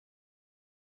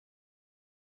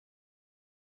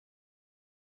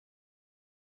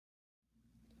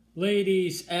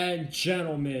Ladies and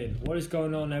gentlemen, what is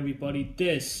going on, everybody?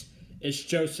 This is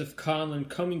Joseph Conlon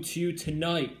coming to you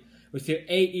tonight with your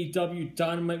AEW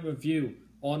Dynamite review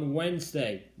on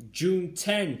Wednesday, June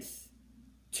 10th,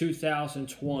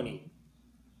 2020.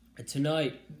 And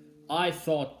tonight, I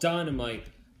thought Dynamite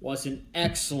was an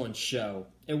excellent show.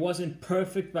 It wasn't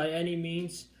perfect by any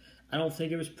means. I don't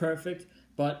think it was perfect,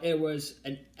 but it was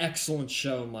an excellent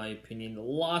show in my opinion.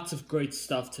 Lots of great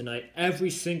stuff tonight.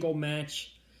 Every single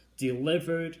match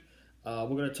delivered. We're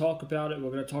going to talk about it. We're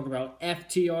going to talk about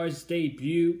FTR's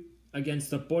debut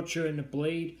against the Butcher and the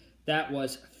Blade. That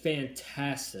was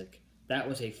fantastic. That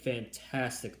was a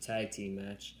fantastic tag team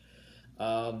match.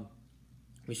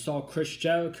 We saw Chris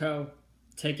Jericho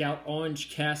take out Orange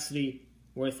Cassidy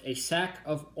with a sack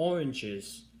of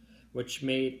oranges, which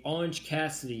made Orange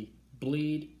Cassidy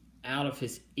bleed out of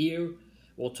his ear.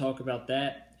 We'll talk about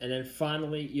that. And then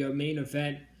finally, your main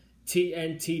event,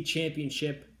 TNT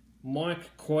Championship, Marq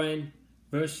Quen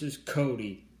versus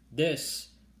Cody. This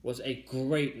was a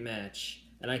great match,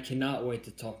 and I cannot wait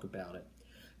to talk about it.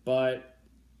 But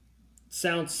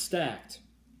sounds stacked.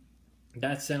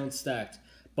 That sounds stacked.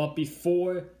 But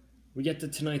before we get to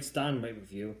tonight's Dynamite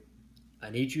review, I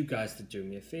need you guys to do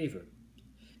me a favor.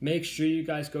 Make sure you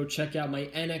guys go check out my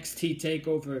NXT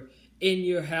TakeOver In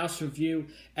Your House review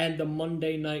and the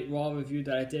Monday Night Raw review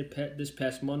that I did this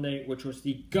past Monday, which was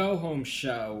the go-home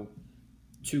show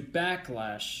to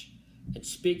Backlash. And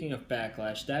speaking of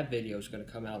Backlash, that video is going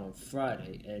to come out on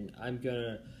Friday, and I'm going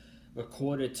to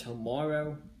record it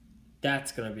tomorrow.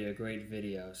 That's going to be a great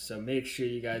video, so make sure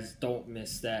you guys don't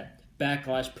miss that.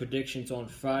 Backlash predictions on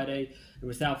Friday. And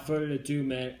without further ado,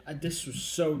 man, this was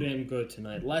so damn good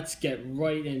tonight. Let's get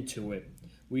right into it.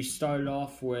 We started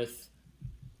off with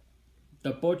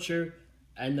the Butcher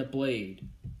and the Blade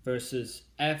versus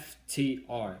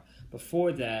FTR.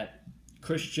 Before that,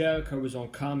 Chris Jericho was on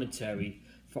commentary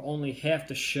for only half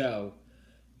the show,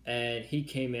 and he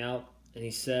came out and he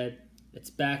said,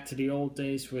 "It's back to the old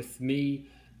days with me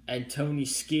and Tony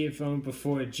Schiavone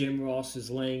before Jim Ross is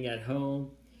laying at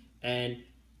home," and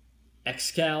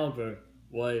Excalibur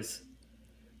was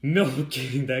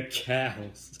milking the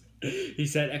cows. He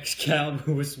said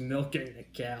Excalibur was milking the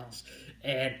cows,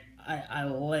 and I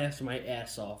laughed my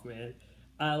ass off, man.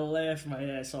 I laughed my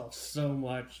ass off so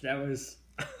much. That was...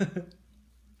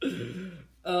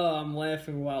 Oh, I'm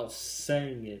laughing while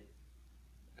saying it.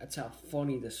 That's how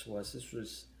funny this was.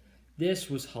 This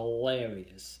was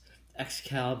hilarious.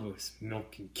 Excalibur was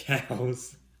milking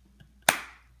cows.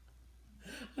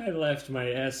 I laughed my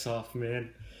ass off,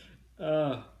 man.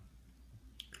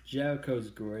 Jericho's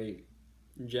great.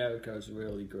 Jericho's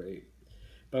really great.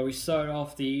 But we start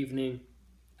off the evening,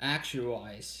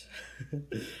 action-wise.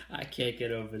 I can't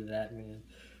get over that, man.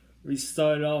 We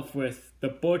start off with the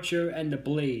Butcher and the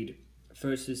Blade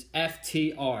versus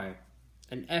FTR.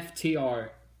 And FTR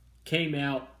came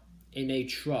out in a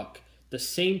truck. The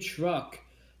same truck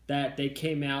that they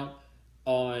came out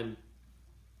on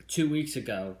 2 weeks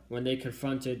ago when they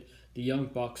confronted the Young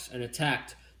Bucks and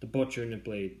attacked the Butcher and the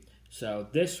Blade. So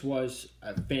this was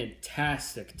a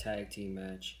fantastic tag team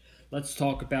match. Let's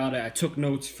talk about it. I took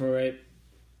notes for it.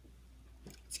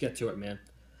 Let's get to it, man.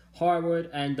 Harwood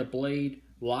and the Blade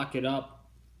lock it up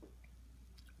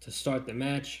to start the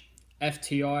match.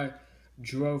 FTR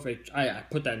drove I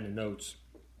put that in the notes.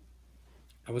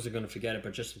 I wasn't going to forget it,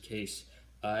 but just in case.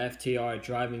 FTR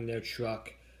driving their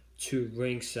truck to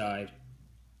ringside.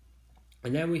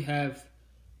 And then we have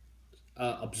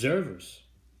observers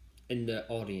in the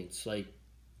audience. Like,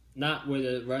 not where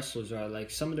the wrestlers are.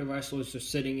 Like, some of the wrestlers are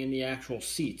sitting in the actual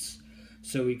seats.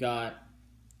 So we got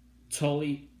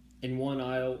Tully in one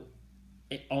aisle,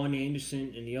 Arn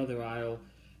Anderson in the other aisle,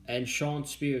 and Shawn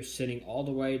Spears sitting all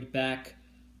the way back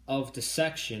of the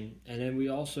section. And then we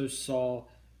also saw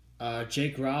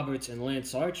Jake Roberts and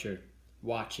Lance Archer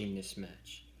watching this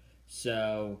match.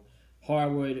 So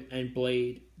Harwood and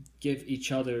Blade give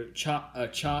each other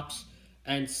chops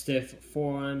and stiff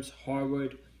forearms.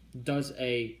 Harwood does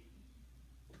a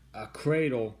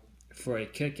cradle for a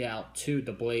kick out to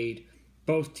the Blade.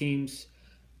 Both teams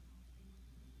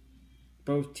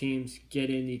get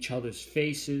in each other's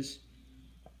faces.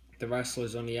 The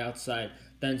wrestlers on the outside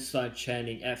then start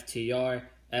chanting FTR,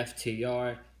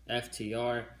 FTR,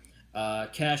 FTR.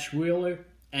 Cash Wheeler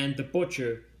and the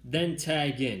Butcher then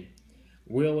tag in.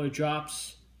 Wheeler drop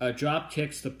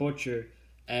kicks the Butcher,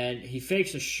 and he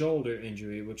fakes a shoulder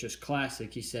injury, which is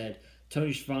classic. He said,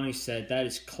 Tony Schiavone said, that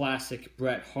is classic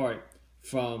Bret Hart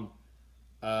from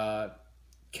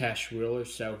Cash Wheeler.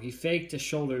 So he faked a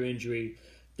shoulder injury.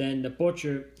 Then the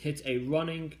Butcher hits a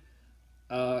running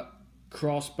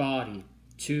crossbody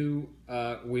to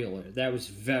Wheeler. That was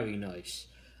very nice.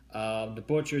 The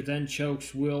Butcher then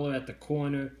chokes Wheeler at the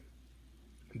corner.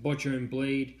 Butcher and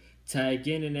Blade tag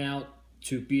in and out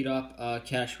to beat up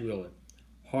Cash Wheeler.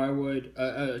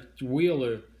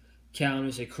 Wheeler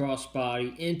counters a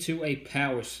crossbody into a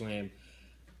power slam.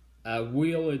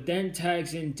 Wheeler then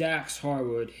tags in Dax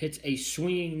Harwood, hits a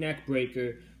swinging neck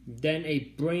breaker, then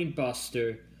a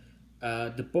brainbuster.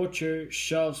 The Butcher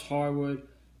shoves Harwood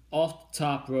off the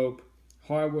top rope.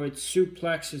 Harwood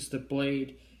suplexes the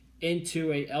Blade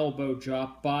into a elbow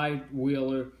drop by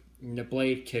Wheeler, and the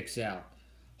Blade kicks out.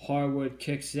 Harwood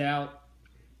kicks out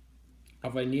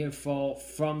of a near fall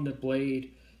from the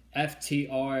Blade.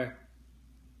 FTR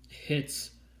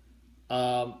hits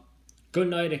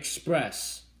Goodnight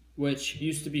Express, which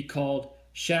used to be called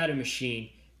Shatter Machine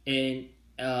in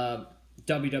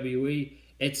WWE.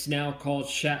 It's now called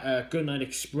Goodnight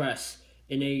Express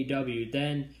in AEW.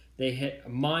 Then they hit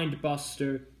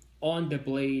Mindbuster on the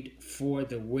Blade for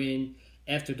the win.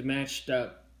 After the match,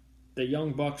 the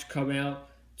Young Bucks come out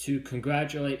to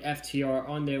congratulate FTR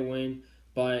on their win,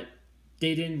 but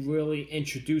they didn't really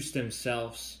introduce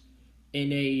themselves in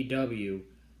AEW.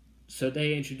 So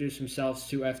they introduced themselves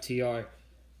to FTR,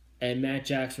 and Matt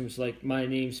Jackson was like, "My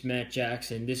name's Matt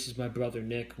Jackson. This is my brother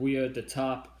Nick. We are the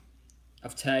top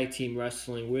of tag team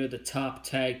wrestling. We're the top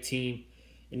tag team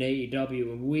in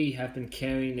AEW, and we have been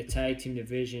carrying the tag team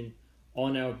division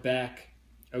on our back.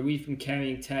 We've been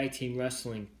carrying tag team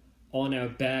wrestling on our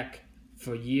back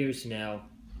for years now."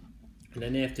 And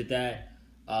then after that,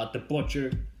 the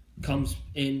Butcher comes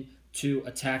in to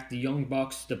attack the Young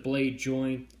Bucks. The Blade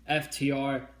join.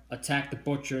 FTR attack the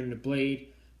Butcher and the Blade.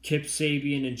 Kip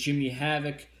Sabian and Jimmy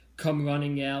Havoc come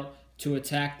running out to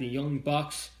attack the Young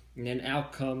Bucks. And then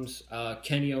out comes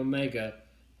Kenny Omega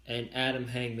and Adam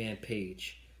Hangman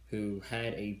Page, who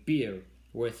had a beer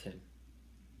with him.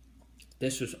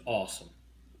 This was awesome.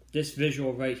 This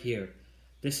visual right here.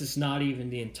 This is not even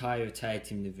the entire tag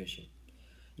team division.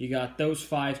 You got those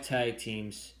 5 tag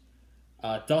teams.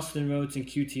 Dustin Rhodes and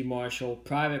QT Marshall,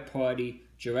 Private Party,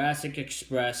 Jurassic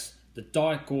Express, the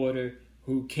Dark Order,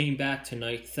 who came back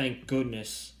tonight, thank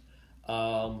goodness.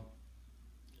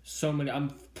 So many.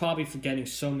 I'm probably forgetting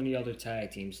so many other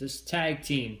tag teams. This tag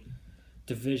team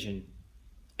division,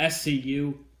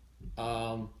 SCU.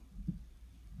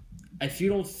 If you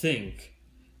don't think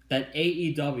that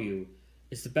AEW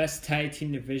is the best tag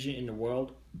team division in the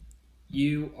world,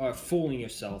 you are fooling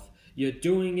yourself. You're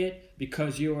doing it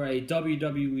because you are a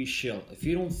WWE shill. If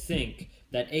you don't think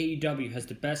that AEW has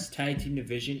the best tag team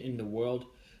division in the world,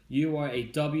 you are a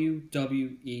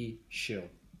WWE shill.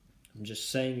 I'm just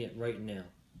saying it right now.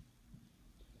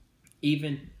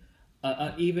 Even a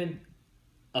WWE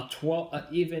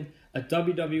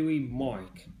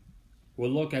Marq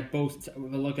will look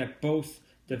at both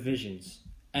divisions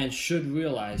and should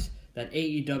realize that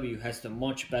AEW has the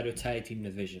much better tag team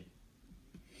division.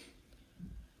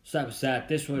 So that was that.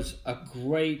 This was a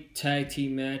great tag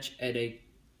team match and a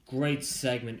great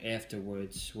segment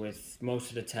afterwards with most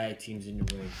of the tag teams in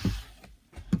the ring.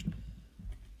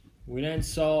 We then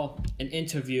saw an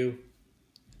interview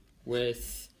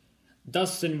with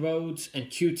Dustin Rhodes and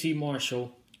QT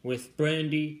Marshall with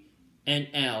Brandy and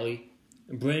Allie.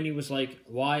 And Brandy was like,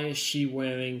 "Why is she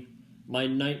wearing my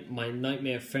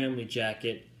Nightmare Family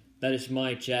jacket? That is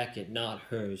my jacket, not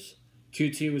hers."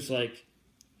 QT was like,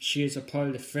 "She is a part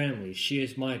of the family. She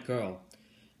is my girl."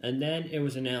 And then it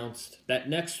was announced that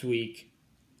next week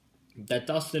that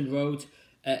Dustin Rhodes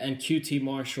and QT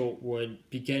Marshall would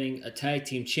be getting a tag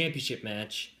team championship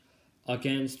match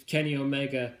against Kenny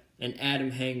Omega and Adam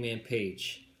Hangman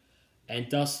Page. And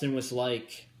Dustin was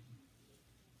like,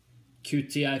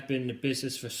 "QT, I've been in the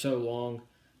business for so long,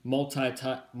 multi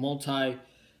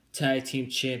tag team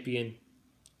champion,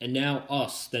 and now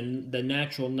us, the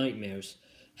Natural Nightmares,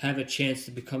 have a chance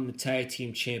to become the tag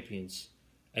team champions.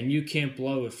 And you can't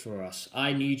blow it for us.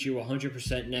 I need you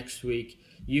 100% next week.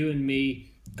 You and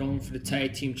me going for the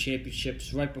tag team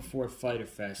championships right before Fyter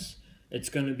Fest. It's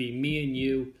going to be me and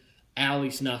you.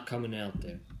 Allie's not coming out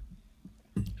there."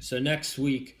 So next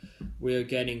week, we're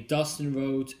getting Dustin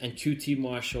Rhodes and QT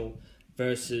Marshall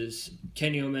versus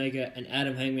Kenny Omega and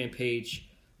Adam Hangman Page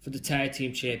for the tag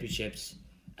team championships.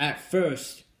 At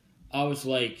first, I was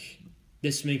like,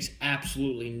 this makes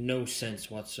absolutely no sense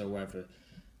whatsoever.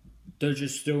 They're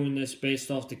just doing this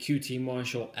based off the QT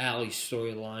Marshall Alley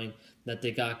storyline that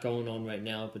they got going on right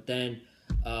now. But then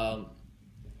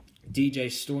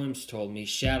DJ Storms told me,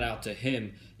 shout out to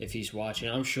him if he's watching.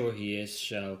 I'm sure he is,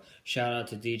 so shout out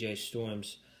to DJ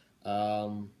Storms.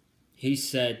 He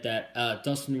said that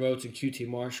Dustin Rhodes and QT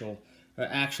Marshall are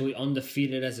actually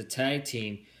undefeated as a tag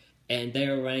team, and they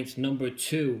are ranked number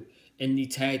 2 in the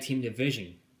tag team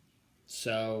division.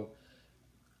 So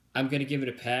I'm going to give it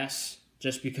a pass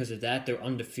just because of that. They're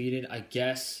undefeated. I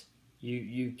guess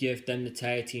you give them the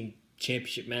tag team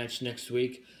championship match next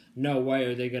week. No way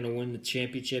are they going to win the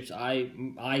championships.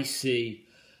 I see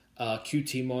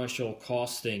QT Marshall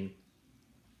costing.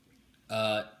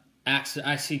 I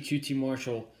see QT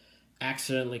Marshall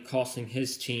accidentally costing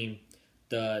his team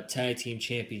the tag team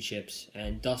championships,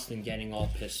 and Dustin getting all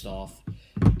pissed off,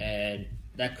 and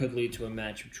that could lead to a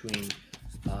match between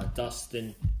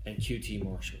Dustin and QT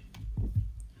Marshall.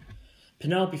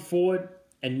 Penelope Ford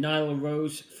and Nyla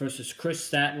Rose versus Chris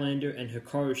Statlander and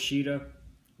Hikaru Shida.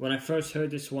 When I first heard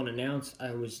this one announced,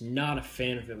 I was not a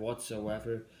fan of it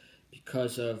whatsoever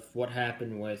because of what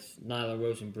happened with Nyla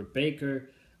Rose and Britt Baker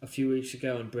a few weeks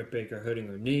ago, and Britt Baker hurting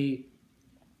her knee,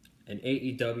 and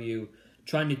AEW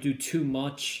trying to do too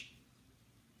much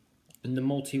in the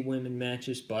multi-women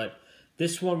matches. But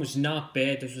this one was not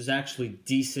bad. This was actually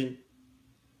decent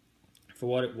for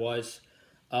what it was.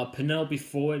 Penelope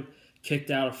Ford kicked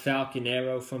out a Falcon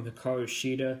Arrow from Hikaru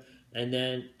Shida, and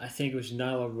then I think it was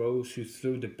Nyla Rose who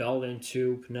threw the belt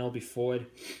into Penelope Ford.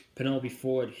 Penelope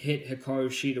Ford hit Hikaru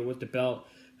Shida with the belt,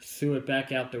 threw it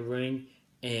back out the ring,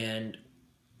 and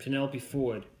Penelope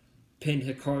Ford pinned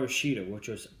Hikaru Shida, which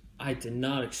was, I did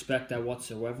not expect that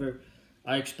whatsoever.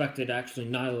 I expected actually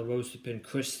Nyla Rose to pin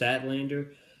Chris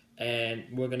Statlander, and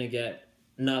we're going to get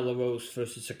Nyla Rose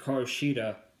versus Hikaru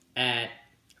Shida at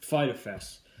Fyter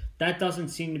Fest. That doesn't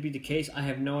seem to be the case. I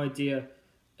have no idea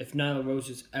if Nyla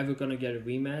Rose is ever going to get a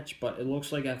rematch, but it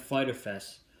looks like at Fyter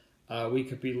Fest, we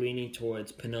could be leaning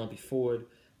towards Penelope Ford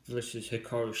versus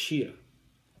Hikaru Shida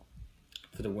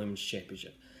for the Women's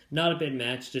Championship. Not a bad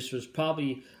match. This was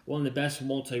probably one of the best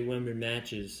multi-women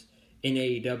matches in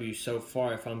AEW so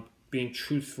far, if I'm being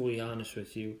truthfully honest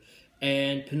with you.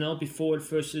 And Penelope Ford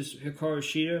versus Hikaru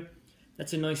Shida,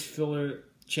 that's a nice filler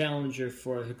challenger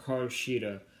for Hikaru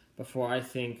Shida before I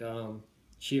think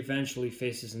she eventually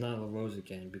faces Nyla Rose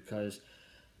again, because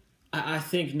I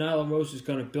think Nyla Rose is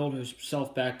going to build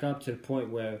herself back up to the point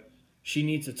where she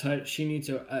needs a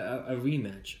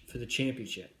rematch for the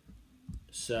championship.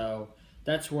 So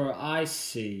that's where I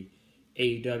see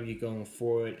AEW going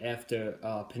forward after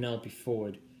Penelope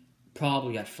Ford,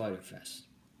 probably at Fyter Fest.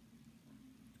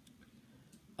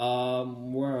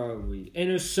 Where are we?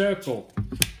 Inner Circle.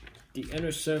 The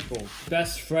Inner Circle.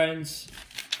 Best Friends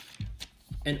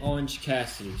and Orange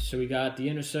Cassidy. So we got the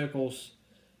Inner Circles,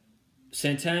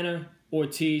 Santana,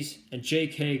 Ortiz, and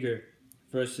Jake Hager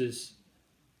versus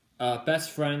Best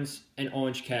Friends and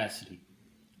Orange Cassidy.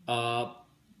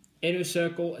 Inner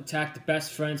Circle attacked the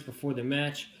Best Friends before the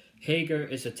match. Hager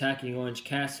is attacking Orange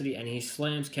Cassidy, and he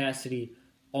slams Cassidy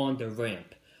on the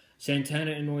ramp.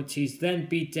 Santana and Ortiz then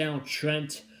beat down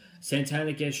Trent.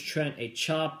 Santana gives Trent a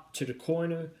chop to the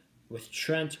corner, with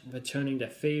Trent returning the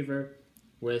favor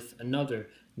with another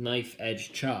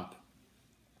knife-edge chop.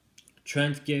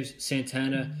 Trent gives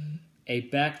Santana a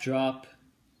backdrop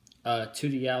to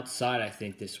the outside, I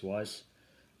think this was.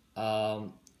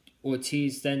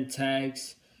 Ortiz then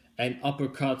tags and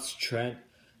uppercuts Trent.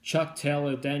 Chuck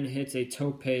Taylor then hits a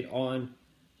tope on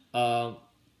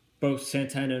both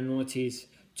Santana and Ortiz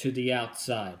to the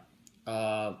outside.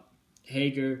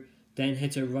 Hager then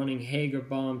hits a running Hager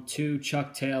bomb to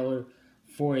Chuck Taylor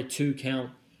for a 2 count.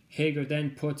 Hager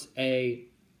then puts a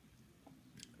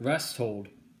rest hold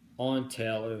on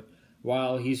Taylor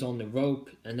while he's on the rope,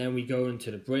 and then we go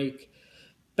into the break.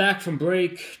 Back from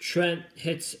break, Trent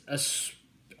hits a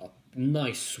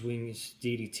nice swing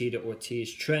DDT to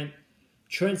Ortiz. Trent's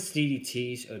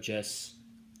DDTs are just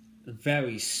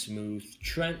very smooth.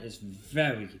 Trent is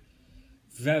very,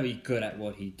 very good at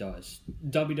what he does.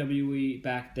 WWE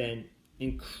back then,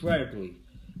 incredibly.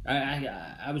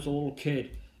 I was a little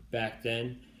kid back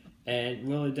then and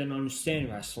really didn't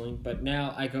understand wrestling, but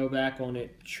now I go back on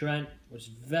it. Trent was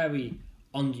very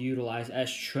underutilized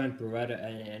as Trent Beretta,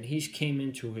 and he's came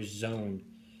into his zone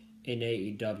in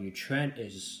AEW. Trent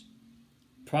is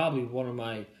probably one of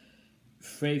my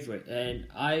favorite, and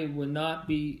let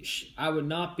me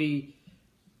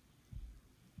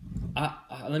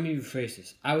rephrase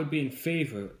this. I would be in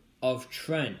favor of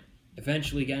Trent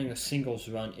eventually getting a singles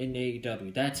run in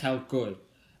AEW. That's how good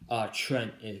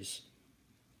Trent is.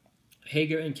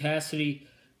 Hager and Cassidy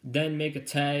then make a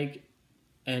tag,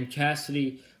 and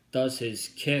Cassidy does his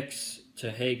kicks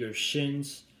to Hager's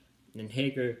shins, and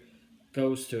Hager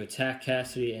goes to attack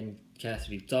Cassidy, and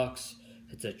Cassidy ducks.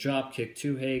 It's a drop kick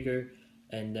to Hager,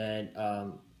 and then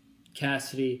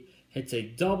Cassidy hits a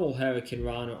double Hurricane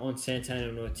Rana on Santana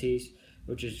and Ortiz,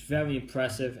 which is very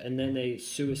impressive, and then a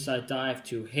suicide dive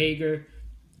to Hager.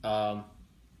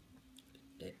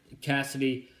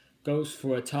 Cassidy goes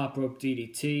for a top rope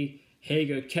DDT.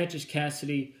 Hager catches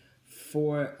Cassidy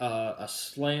for a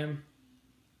slam,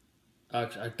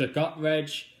 the gut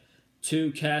wrench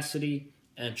to Cassidy,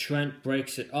 and Trent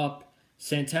breaks it up.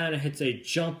 Santana hits a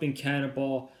jumping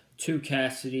cannonball to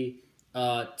Cassidy.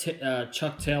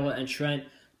 Chuck Taylor and Trent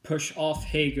push off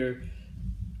Hager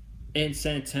and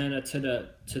Santana to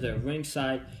the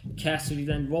ringside. Cassidy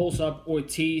then rolls up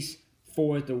Ortiz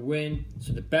for the win.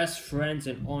 So the Best Friends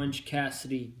and Orange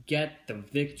Cassidy get the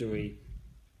victory.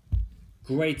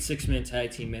 Great 6-man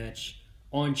tag team match.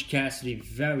 Orange Cassidy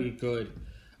very good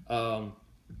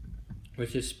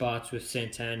with his spots with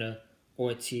Santana,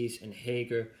 Ortiz, and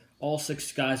Hager. All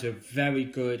 6 guys are very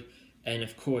good. And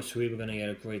of course, we were going to get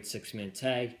a great 6-man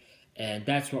tag. And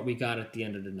that's what we got at the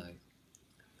end of the night.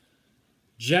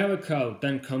 Jericho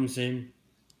then comes in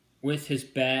with his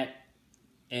bat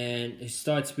and he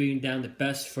starts beating down the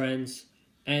Best Friends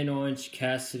and Orange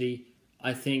Cassidy.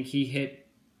 I think he hit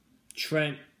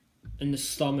Trent in the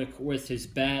stomach with his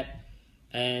bat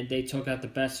and they took out the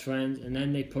Best Friends, and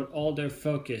then they put all their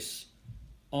focus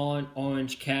on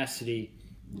Orange Cassidy.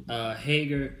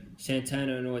 Hager,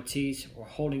 Santana, and Ortiz were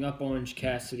holding up Orange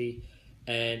Cassidy,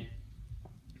 and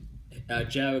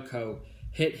Jericho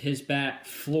hit his bat,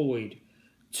 Floyd,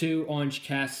 to Orange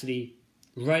Cassidy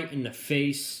right in the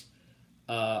face.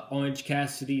 Orange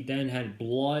Cassidy then had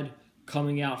blood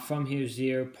coming out from his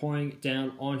ear, pouring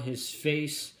down on his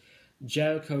face.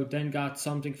 Jericho then got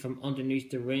something from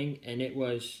underneath the ring, and it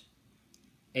was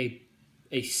a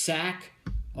sack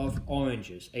of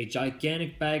oranges, a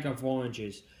gigantic bag of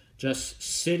oranges, just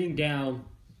sitting down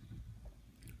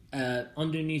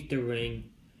underneath the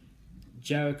ring.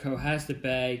 Jericho has the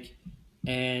bag,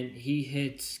 and he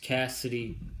hits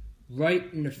Cassidy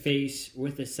right in the face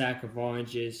with a sack of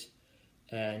oranges,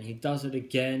 and he does it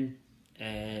again,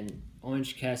 and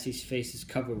Orange Cassidy's face is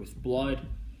covered with blood,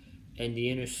 and the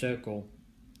Inner Circle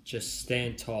just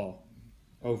stand tall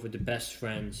over the Best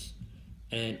Friends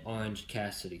and Orange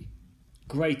Cassidy.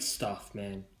 Great stuff,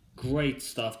 man. Great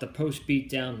stuff. The post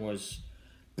beatdown was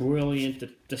brilliant.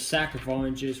 The sack of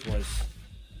oranges was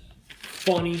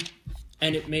funny,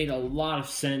 and it made a lot of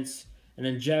sense. And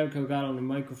then Jericho got on the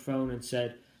microphone and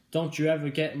said, "Don't you ever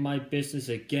get in my business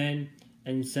again."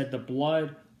 And he said the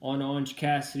blood on Orange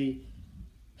Cassidy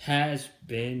has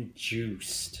been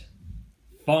juiced.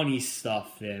 Funny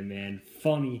stuff there, man.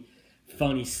 Funny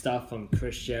stuff from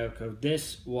Chris Jericho.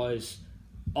 This was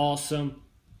awesome.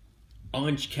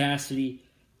 Orange Cassidy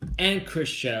and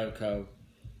Chris Jericho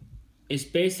is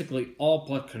basically all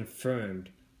but confirmed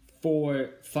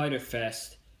for Fyter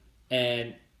Fest,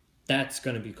 and that's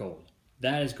going to be gold.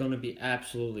 That is going to be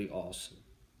absolutely awesome.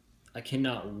 I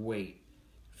cannot wait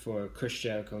for Chris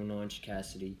Jericho and Orange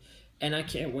Cassidy, and I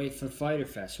can't wait for Fyter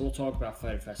Fest. We'll talk about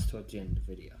Fyter Fest towards the end of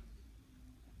the video.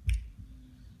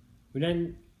 We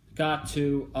then got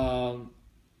to a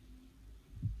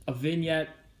vignette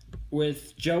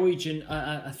with Joey. We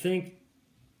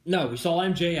saw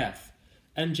MJF.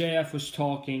 MJF was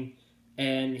talking,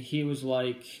 and he was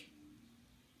like,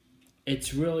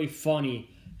 "It's really funny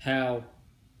how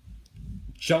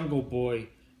Jungle Boy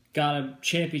got a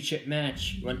championship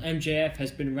match when MJF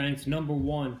has been ranked number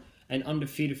 1 and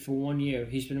undefeated for 1 year.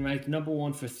 He's been ranked number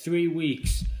 1 for 3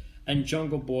 weeks, and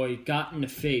Jungle Boy got in the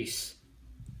face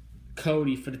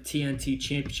Cody for the TNT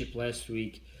championship last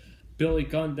week." Billy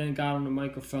Gunn then got on the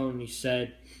microphone and he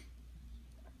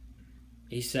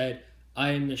said,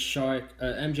 "I am the shark."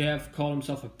 MJF called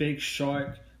himself a big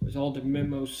shark with all the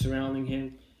memos surrounding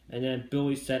him. And then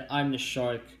Billy said, "I'm the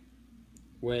shark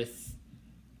with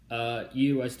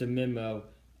you as the memo."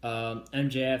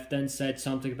 MJF then said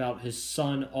something about his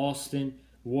son, Austin.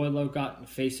 Wardlow got in the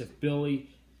face of Billy.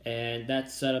 And that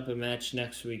set up a match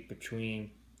next week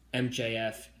between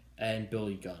MJF and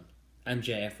Billy Gunn.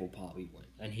 MJF will probably win,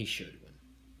 and he should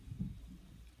win.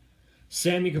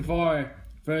 Sammy Guevara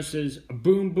versus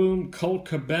Boom Boom Colt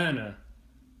Cabana.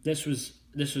 This was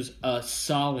a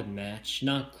solid match,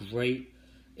 not great.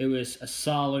 It was a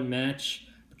solid match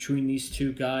between these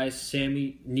two guys.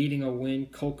 Sammy needing a win,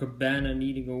 Colt Cabana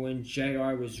needing a win.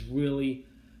 JR was really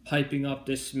hyping up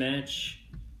this match,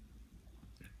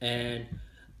 and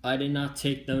I did not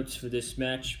take notes for this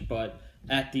match, but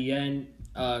at the end,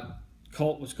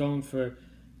 Colt was going for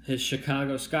his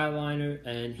Chicago Skyliner,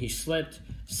 and he slipped.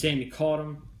 Sammy caught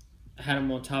him, had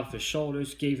him on top of his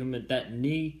shoulders, gave him that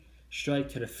knee strike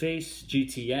to the face,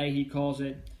 GTA he calls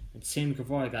it, and Sammy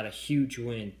Guevara got a huge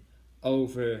win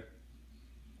over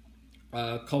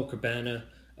Colt Cabana.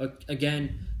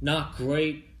 Again, not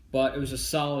great, but it was a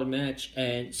solid match,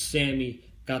 and Sammy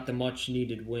got the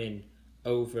much-needed win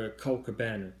over Colt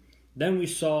Cabana. Then we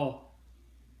saw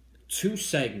 2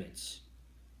 segments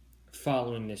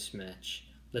following this match.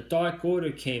 The Dark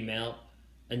Order came out,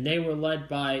 and they were led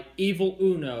by Evil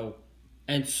Uno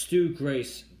and Stu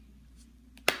Grayson.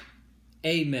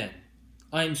 Amen.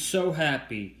 I'm so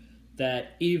happy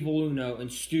that Evil Uno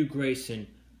and Stu Grayson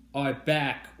are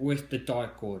back with the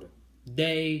Dark Order.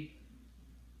 The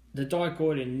Dark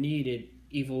Order needed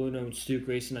Evil Uno and Stu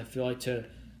Grayson, I feel like, to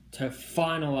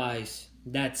finalize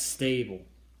that stable.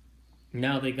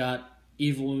 Now they got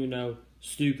Evil Uno,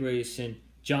 Stu Grayson,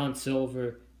 John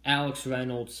Silver, Alex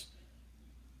Reynolds,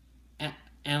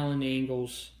 Alan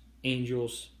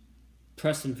Angels,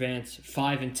 Preston Vance,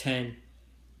 5 and 10,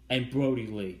 and Brody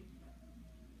Lee.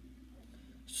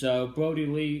 So Brody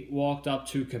Lee walked up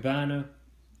to Cabana.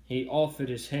 He offered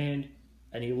his hand,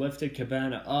 and he lifted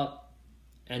Cabana up,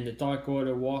 and the Dark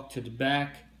Order walked to the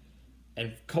back,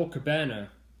 and Colt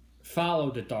Cabana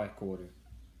followed the Dark Order.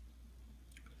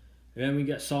 And then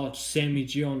we saw Sammy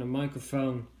G on the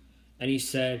microphone, and he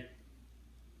said,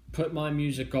 "Put my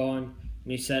music on."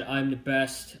 And he said, "I'm the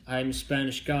best. I'm a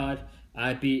Spanish God.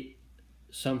 I beat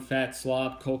some fat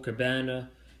slob, Colt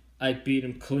Cabana. I beat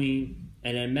him clean."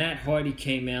 And then Matt Hardy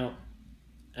came out,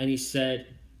 and he said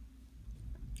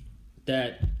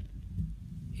that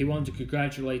he wanted to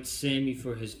congratulate Sammy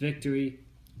for his victory,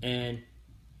 and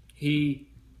he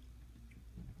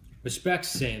respects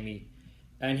Sammy,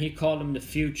 and he called him the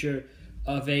future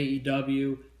of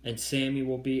AEW, and Sammy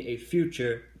will be a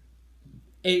future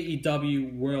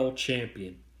AEW World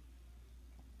Champion.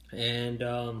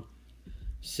 And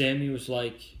Sammy was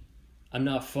like, "I'm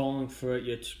not falling for it,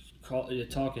 you're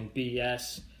talking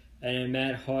BS." And then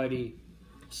Matt Hardy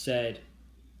said,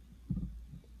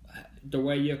 "The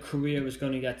way your career is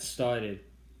going to get started,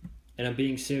 and I'm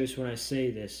being serious when I say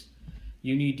this,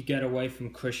 you need to get away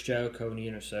from Chris Jericho in the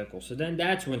Inner Circle." So then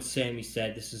that's when Sammy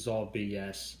said, "This is all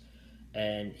BS,"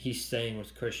 and he's staying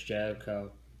with Chris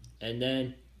Jericho. And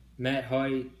then Matt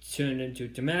Hardy turned into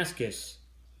Damascus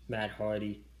Matt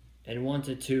Hardy and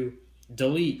wanted to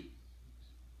delete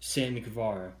Sammy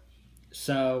Guevara.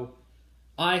 So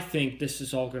I think this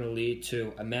is all going to lead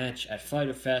to a match at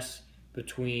Fyter Fest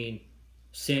between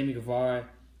Sammy Guevara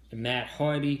and Matt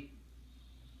Hardy.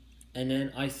 And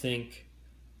then I think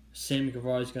Sammy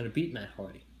Guevara is going to beat Matt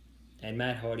Hardy. And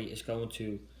Matt Hardy is going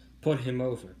to put him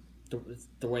over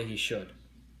the way he should.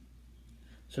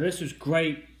 So this was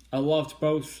great. I loved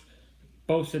both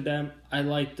of them. I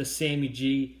like the Sammy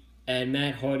G and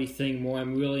Matt Hardy thing more.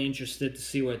 I'm really interested to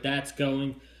see where that's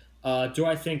going. Do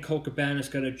I think Colt Cabana is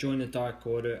going to join the Dark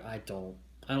Order? I don't.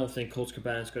 I don't think Colt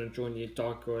Cabana is going to join the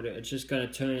Dark Order. It's just going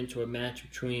to turn into a match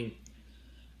between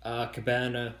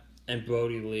Cabana and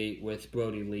Brody Lee, with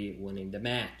Brody Lee winning the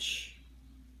match.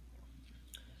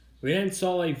 We then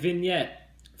saw a vignette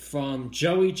from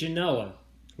Joey Janela,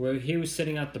 where he was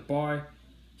sitting at the bar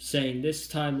saying this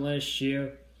time last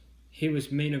year he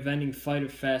was main eventing Fyter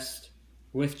Fest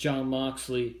with Jon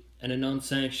Moxley in an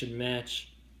unsanctioned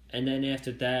match, and then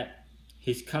after that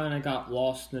he's kind of got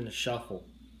lost in the shuffle.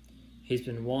 He's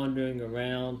been wandering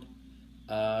around,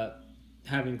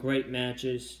 having great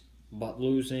matches, but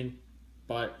losing.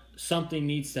 But something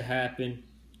needs to happen,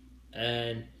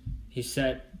 and he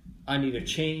said, "I need a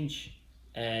change."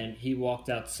 And he walked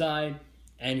outside,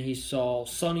 and he saw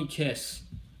Sonny Kiss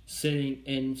sitting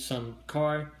in some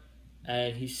car,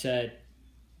 and he said,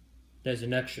 "There's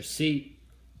an extra seat."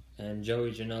 And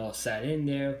Joey Janela sat in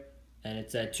there, and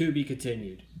it said, "To be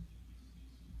continued."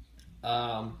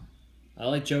 I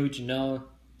like Joey Janela.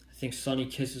 I think Sonny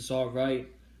Kiss is alright,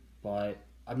 but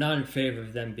I'm not in favor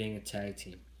of them being a tag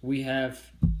team. We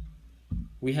have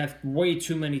way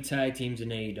too many tag teams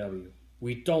in AEW.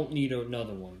 We don't need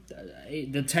another one.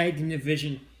 The tag team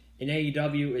division in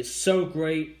AEW is so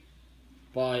great,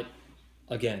 but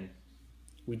again,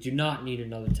 we do not need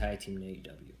another tag team in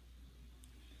AEW.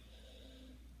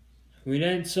 We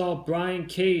then saw Brian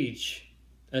Cage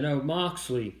and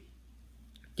Moxley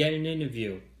get an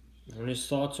interview on his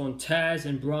thoughts on Taz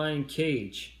and Brian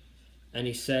Cage. And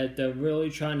he said, "They're really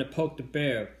trying to poke the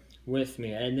bear with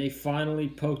me, and they finally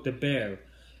poked the bear.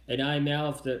 And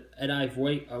I've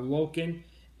awoken,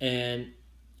 and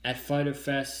at Fyter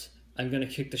Fest, I'm going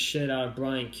to kick the shit out of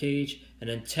Brian Cage." And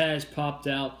then Taz popped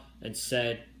out and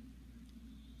said,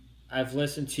 "I've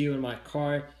listened to you in my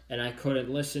car, and I couldn't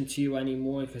listen to you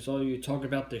anymore because all you talk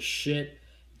about this shit,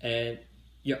 and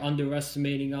you're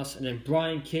underestimating us." And then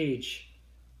Brian Cage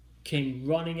came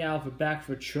running out of the back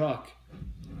of a truck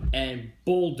and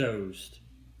bulldozed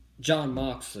Jon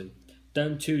Moxley.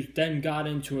 Them two then got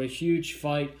into a huge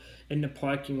fight in the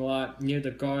parking lot near the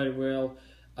guardrail.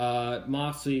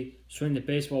 Moxley swung the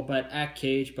baseball bat at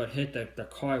Cage, but hit the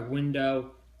car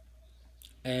window.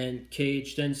 And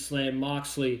Cage then slammed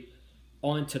Moxley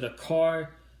onto the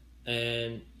car,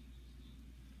 and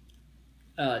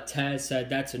Taz said,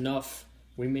 "That's enough.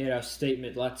 We made our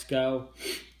statement. Let's go."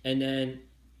 And then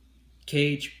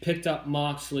Cage picked up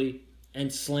Moxley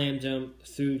and slammed him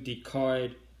through the car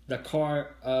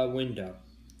window,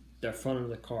 the front of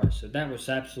the car. So that was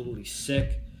absolutely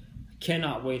sick. I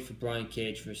cannot wait for Brian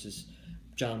Cage versus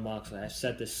Jon Moxley. I've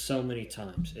said this so many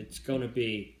times. It's going to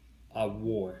be a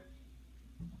war.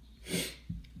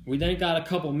 We then got a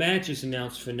couple matches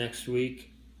announced for next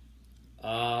week.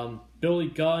 Billy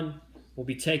Gunn will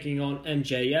be taking on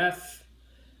MJF.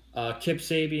 Kip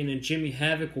Sabian and Jimmy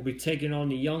Havoc will be taking on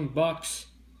the Young Bucks.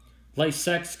 Les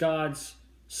Sex Gods,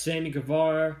 Sammy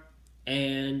Guevara,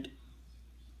 and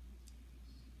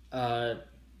the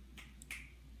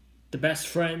Best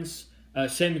Friends.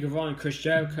 Sammy Guevara and Chris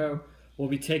Jericho will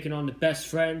be taking on the Best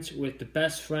Friends, with the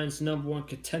Best Friends #1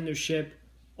 contendership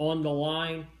on the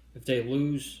line. If they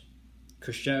lose,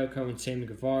 Chris Jericho and Sammy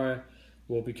Guevara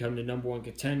will become the #1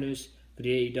 contenders for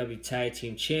the AEW Tag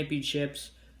Team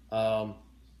Championships.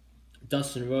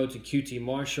 Dustin Rhodes and QT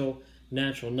Marshall,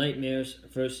 Natural Nightmares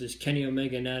versus Kenny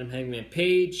Omega and Adam Hangman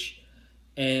Page,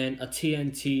 and a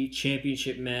TNT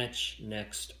Championship match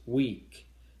next week.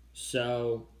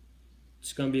 So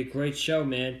it's going to be a great show,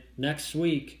 man. Next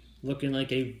week, looking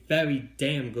like a very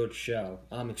damn good show.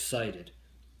 I'm excited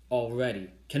already.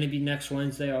 Can it be next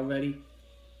Wednesday already?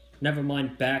 Never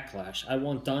mind Backlash. I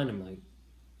want Dynamite.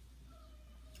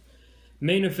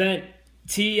 Main event,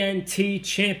 TNT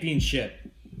Championship.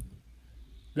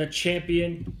 The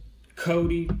champion,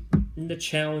 Cody, and the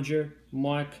challenger,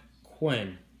 Marq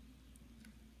Quen.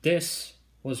 This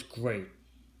was great.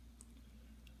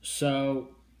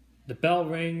 So, the bell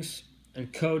rings,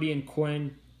 and Cody and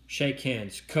Quen shake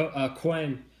hands.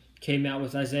 Quen came out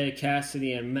with Isaiah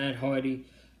Cassidy and Matt Hardy,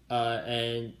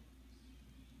 and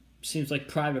seems like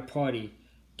Private Party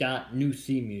got new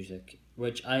theme music,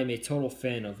 which I am a total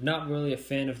fan of. Not really a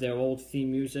fan of their old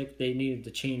theme music. They needed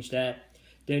to change that.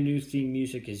 Their new theme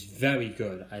music is very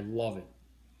good. I love it.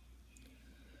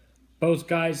 Both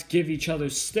guys give each other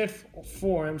stiff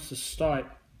forearms to start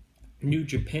New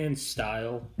Japan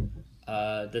style.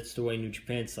 That's the way New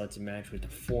Japan starts a match, with the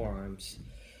forearms.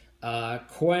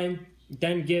 Quen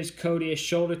then gives Cody a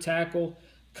shoulder tackle.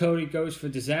 Cody goes for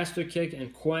disaster kick,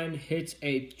 and Quen hits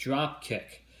a drop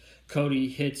kick. Cody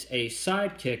hits a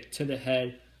side kick to the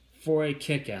head for a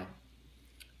kick out.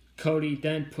 Cody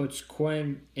then puts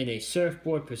Quen in a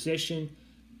surfboard position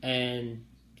and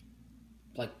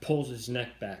pulls his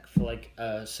neck back for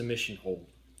a submission hold.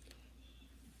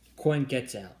 Quen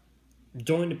gets out.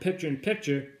 During the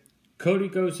picture-in-picture, Cody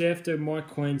goes after Marq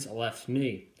Quen's left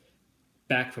knee.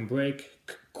 Back from break,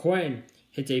 Quen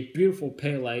hits a beautiful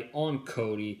Pele on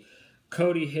Cody.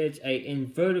 Cody hits a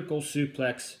invertical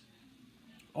suplex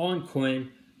on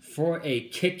Quen for a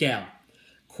kick out.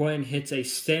 Quen hits a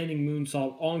standing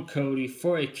moonsault on Cody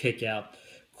for a kick out.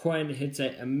 Quen hits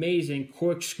an amazing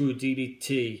corkscrew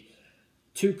DDT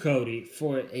to Cody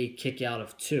for a kick out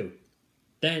of 2.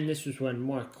 Then this was when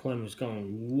Marq Quen was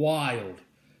going wild.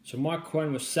 So Marq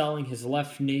Quen was selling his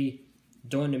left knee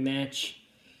during the match.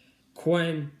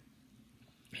 Quen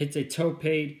hits a tope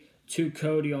to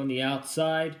Cody on the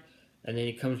outside, and then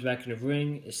he comes back in the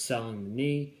ring, is selling the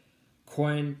knee.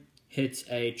 Quen hits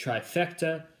a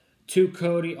trifecta to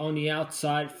Cody on the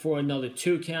outside for another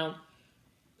 2 count.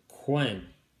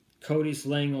 Cody's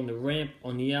laying on the ramp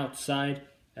on the outside,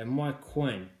 and Marq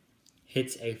Quen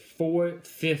hits a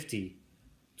 450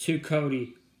 to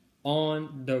Cody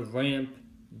on the ramp.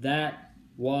 That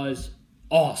was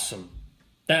awesome.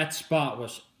 That spot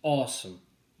was awesome.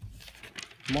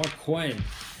 Marq Quen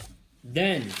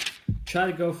then tried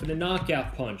to go for the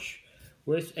knockout punch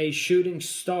with a shooting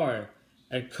star,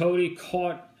 and Cody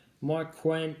caught Marq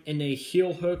Quen in a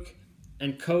heel hook,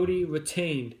 and Cody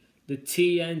retained the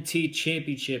TNT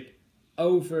Championship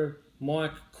over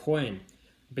Marq Quen.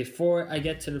 Before I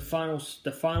get to the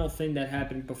final thing that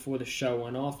happened before the show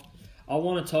went off, I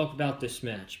want to talk about this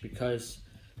match, because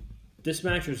this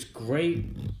match was great,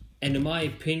 and in my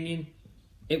opinion,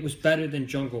 it was better than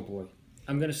Jungle Boy.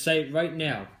 I'm going to say it right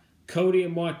now. Cody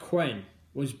and Marq Quen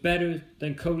was better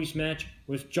than Cody's match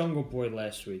with Jungle Boy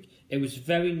last week. It was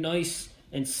very nice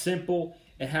and simple.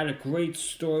 It had a great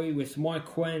story with Marq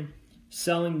Quen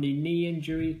selling the knee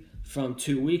injury from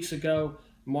 2 weeks ago.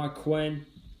 Marq Quen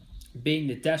being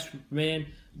the desperate man,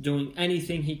 doing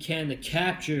anything he can to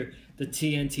capture the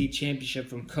TNT Championship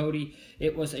from Cody.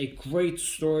 It was a great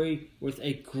story with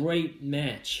a great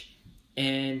match.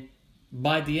 And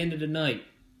by the end of the night,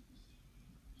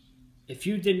 if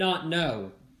you did not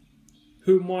know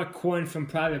who Marq Quen from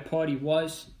Private Party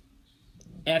was,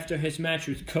 after his match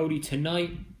with Cody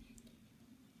tonight,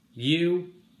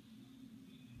 you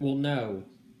will know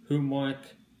who Marq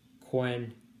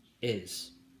Quen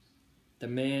is. The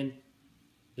man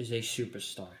is a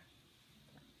superstar.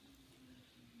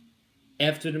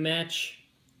 After the match,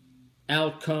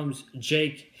 out comes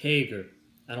Jake Hager.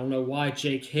 I don't know why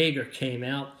Jake Hager came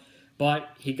out, but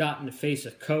he got in the face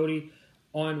of Cody.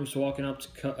 Arn was walking up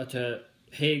to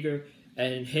Hager,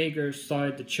 and Hager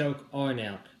started to choke Arn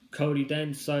out. Cody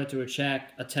then started to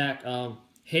attack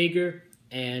Hager,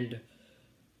 and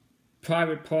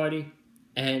Private Party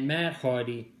and Matt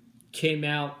Hardy came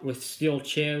out with steel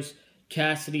chairs.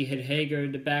 Cassidy hit Hager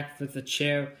in the back with a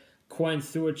chair. Quen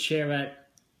threw a chair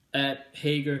at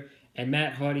Hager, and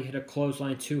Matt Hardy hit a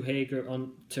clothesline to Hager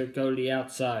to go to the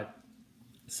outside.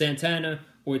 Santana,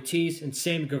 Ortiz, and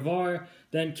Sam Guevara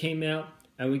then came out,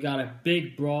 and we got a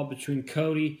big brawl between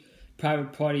Cody,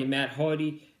 Private Party, and Matt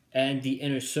Hardy, and the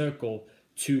Inner Circle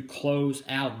to close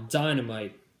out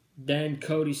Dynamite. Then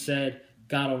Cody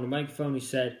got on the microphone, he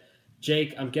said,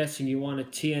 "Jake, I'm guessing you want a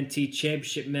TNT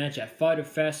Championship match at Fyter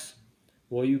Fest?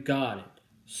 Well, you got it."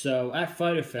 So at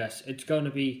Fyter Fest, it's going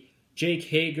to be Jake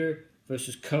Hager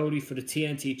versus Cody for the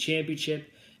TNT Championship.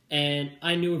 And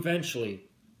I knew eventually,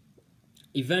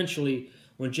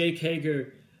 when Jake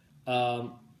Hager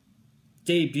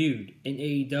debuted in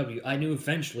AEW, I knew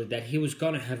eventually that he was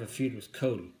going to have a feud with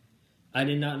Cody. I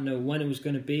did not know when it was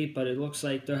going to be, but it looks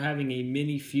like they're having a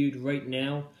mini feud right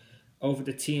now over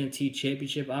the TNT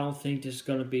Championship. I don't think this is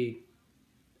going to be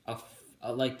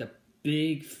like the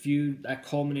big feud that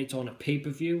culminates on a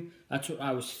pay-per-view. That's what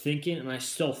I was thinking, and I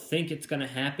still think it's going to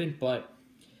happen, but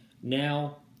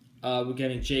now we're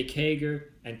getting Jake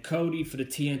Hager and Cody for the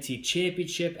TNT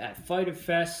Championship at Fyter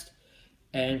Fest,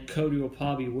 and Cody will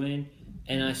probably win,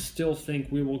 and I still think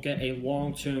we will get a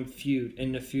long-term feud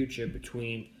in the future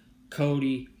between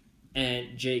Cody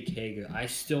and Jake Hager. I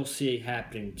still see it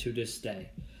happening to this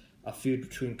day, a feud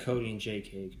between Cody and Jake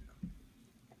Hager.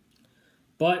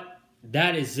 But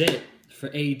that is it for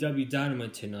AEW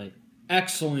Dynamite tonight.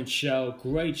 Excellent show,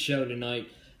 great show tonight.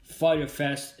 Fyter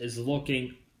Fest is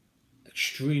looking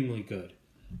extremely good.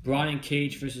 Brian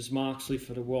Cage versus Moxley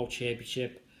for the World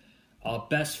Championship.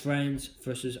 Best Friends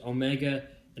versus Omega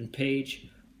and Page,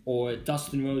 or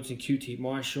Dustin Rhodes and QT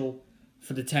Marshall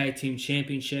for the Tag Team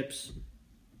Championships.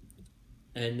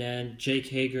 And then Jake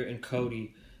Hager and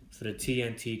Cody for the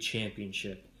TNT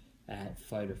Championship at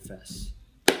Fyter Fest.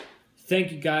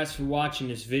 Thank you guys for watching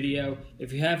this video.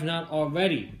 If you have not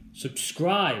already,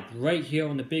 subscribe right here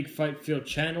on the Big Fight Field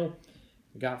channel.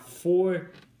 We got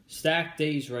 4 stacked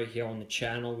days right here on the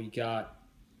channel. We got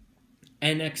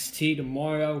NXT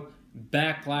tomorrow,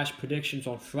 Backlash predictions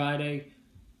on Friday,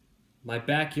 my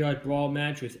Backyard Brawl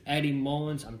match with Eddie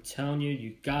Mullins. I'm telling you,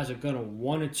 you guys are going to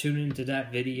want to tune into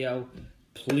that video.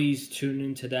 Please tune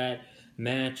into that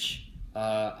match.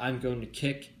 I'm going to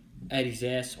kick Eddie's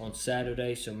ass on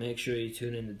Saturday, so make sure you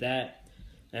tune into that.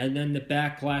 And then the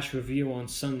Backlash review on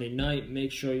Sunday night.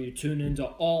 Make sure you tune into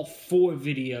all 4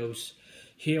 videos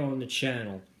here on the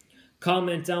channel.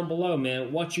 Comment down below,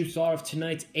 man, what you thought of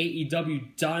tonight's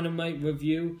AEW Dynamite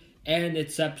review and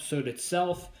its episode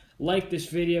itself. Like this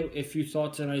video if you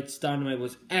thought tonight's Dynamite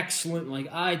was excellent like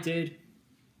I did.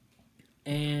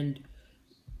 And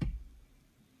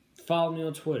follow me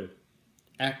on Twitter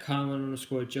at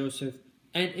Conlon_Joseph.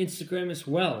 And Instagram as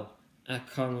well, at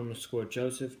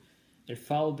Conlon_Joseph. And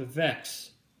follow the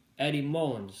Vex, Eddie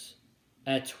Mullins,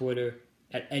 at Twitter,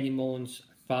 at Eddie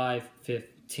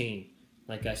Mullins515.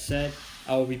 Like I said,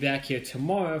 I will be back here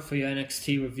tomorrow for your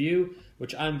NXT review,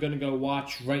 which I'm going to go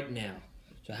watch right now.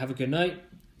 So have a good night.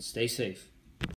 Stay safe.